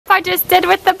Grandpa just did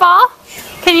with the ball?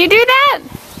 Can you do that?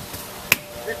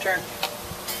 Your turn.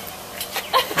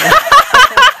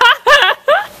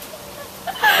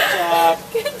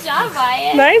 Good job,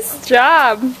 Wyatt. Nice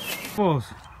job.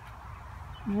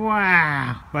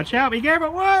 Wow. Watch out. Be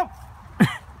careful. Whoa.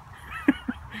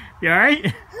 You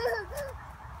alright?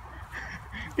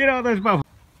 Get all those bubbles.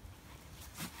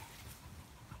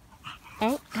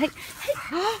 Oh, hey,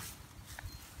 hey.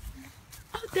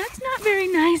 Oh, that's not very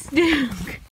nice,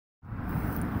 Duke.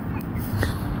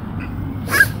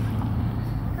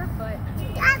 Her foot.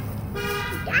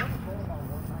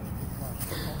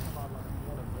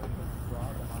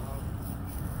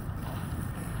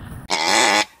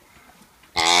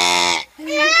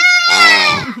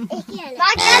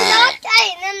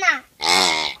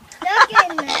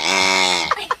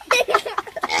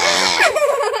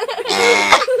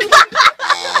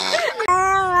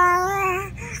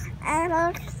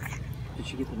 Did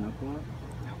she get the knuckle out?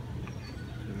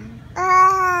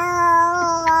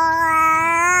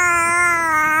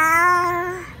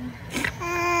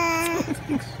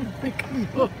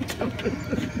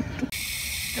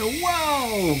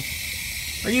 Whoa!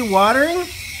 Are you watering?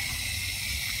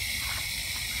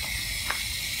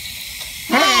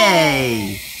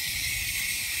 Hey!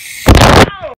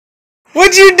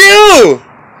 What'd you do?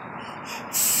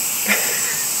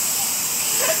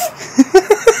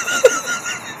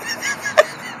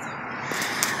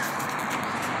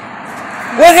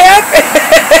 What happened?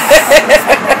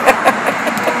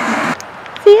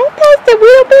 See, I passed a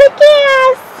little bit of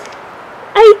gas.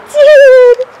 I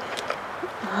did.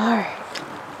 Alright.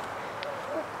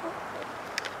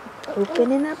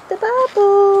 Opening up the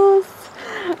bubbles.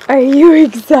 Are you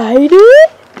excited?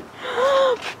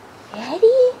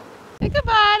 Ready? Think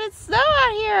about it. It's snow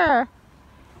out here.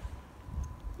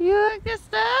 You like the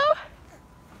snow?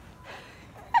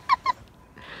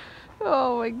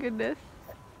 Oh my goodness.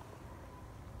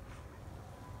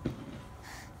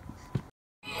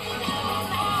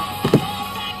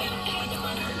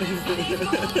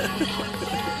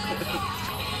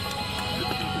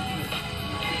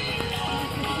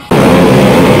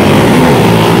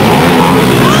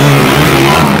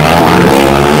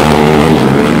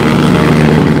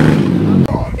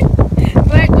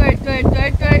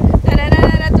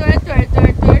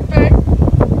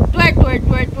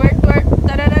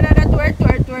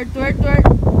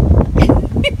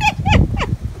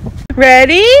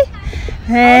 Ready?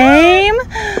 Aim.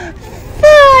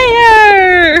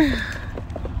 Fire!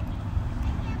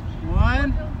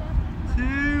 1,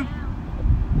 2.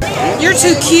 You're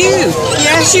too cute.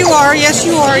 Yes, you are. Yes,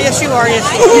 you are. Yes, you are.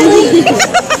 Yes, you are.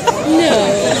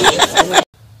 Yeah.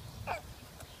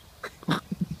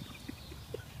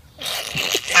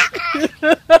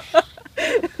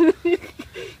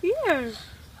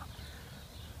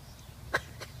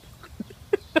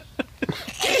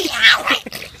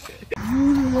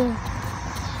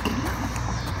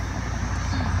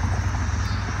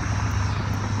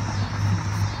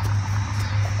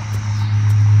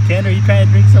 Ken, are you trying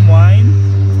to drink some wine?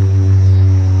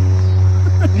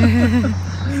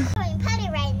 Going potty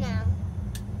right now.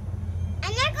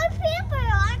 I'm not going pooper.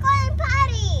 I'm going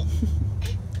potty.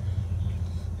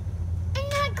 I'm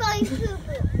not going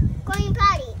poo-poo. Going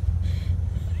potty.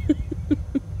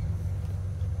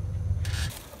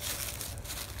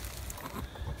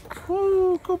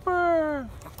 Woo, Cooper!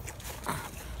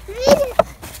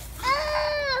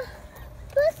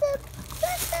 Puss up.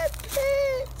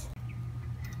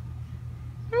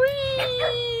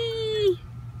 Whee!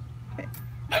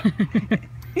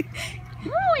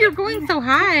 Oh, you're going so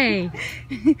high.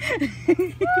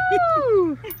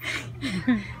 Woo!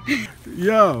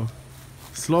 Yo,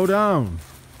 slow down.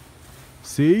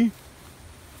 See?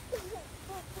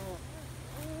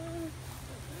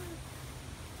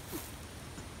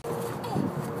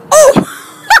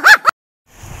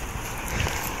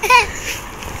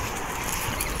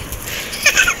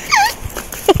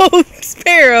 Oh,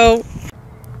 Sparrow.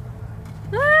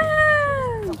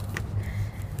 Ah!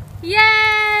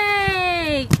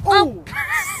 Yay! Oh!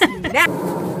 Snap.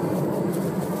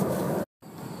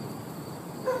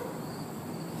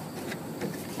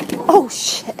 Oh,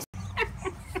 shit.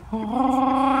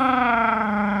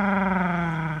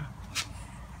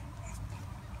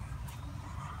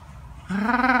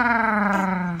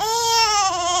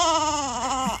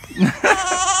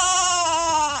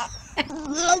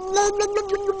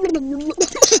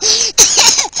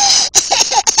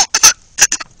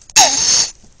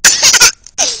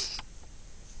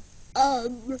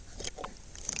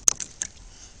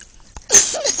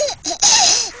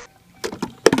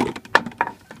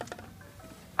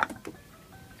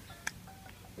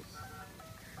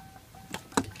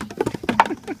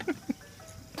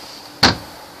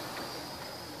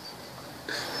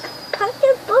 How's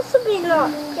you supposed to be not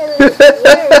killing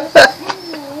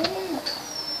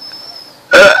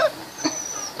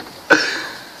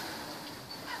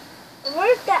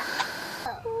Where's that?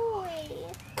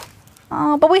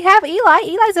 Oh, but we have Eli.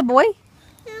 Eli's a boy.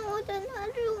 There was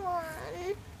another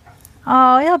one.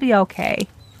 Oh, it'll be okay.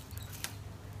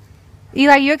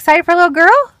 Eli, you excited for a little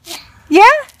girl? Yeah?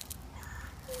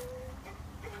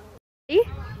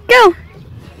 Go.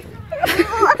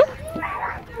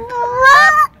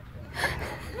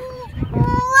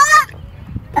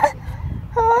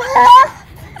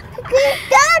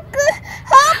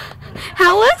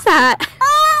 How was that?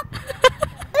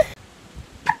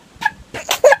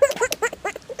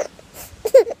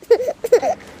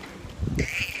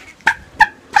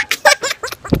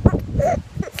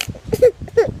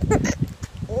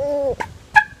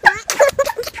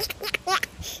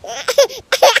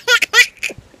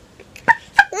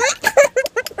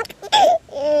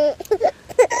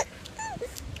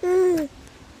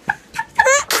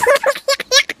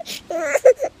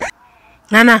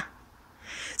 Nana,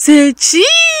 say cheese.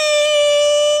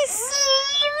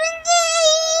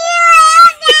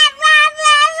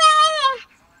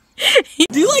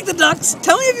 Do you like the ducks?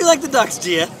 Tell me if you like the ducks,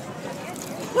 Gia.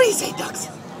 What do you say, ducks?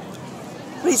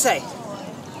 What do you say?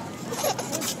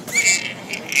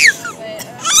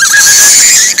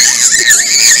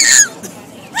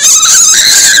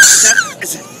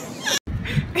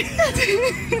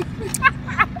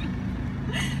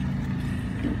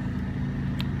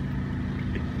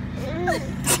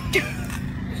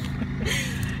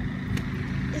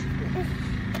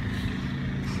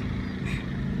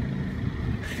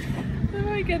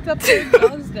 He gets up there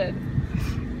exhausted.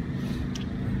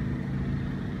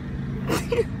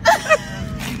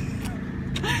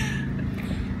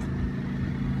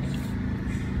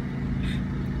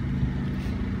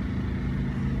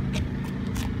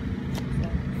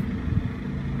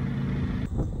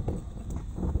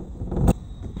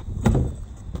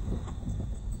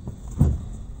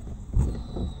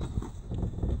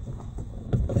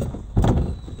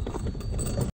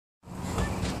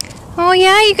 Oh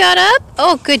yeah, you got up?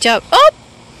 Oh, good job. Oh!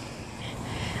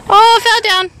 Oh, fell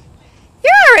down.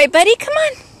 You're alright, buddy. Come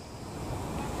on.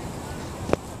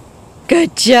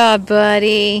 Good job,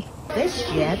 buddy. This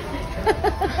jet.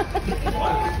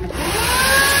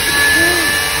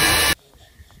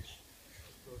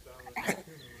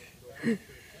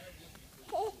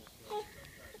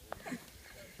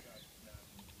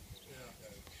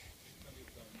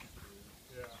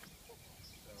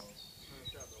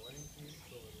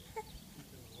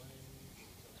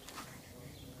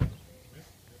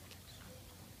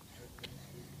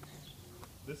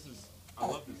 This is, I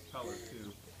love this color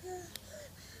too.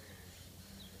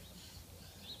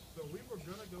 So we were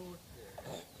gonna go with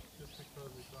four, just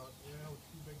because we thought, yeah, with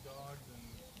two big dogs and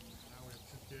now we have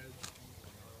two kids.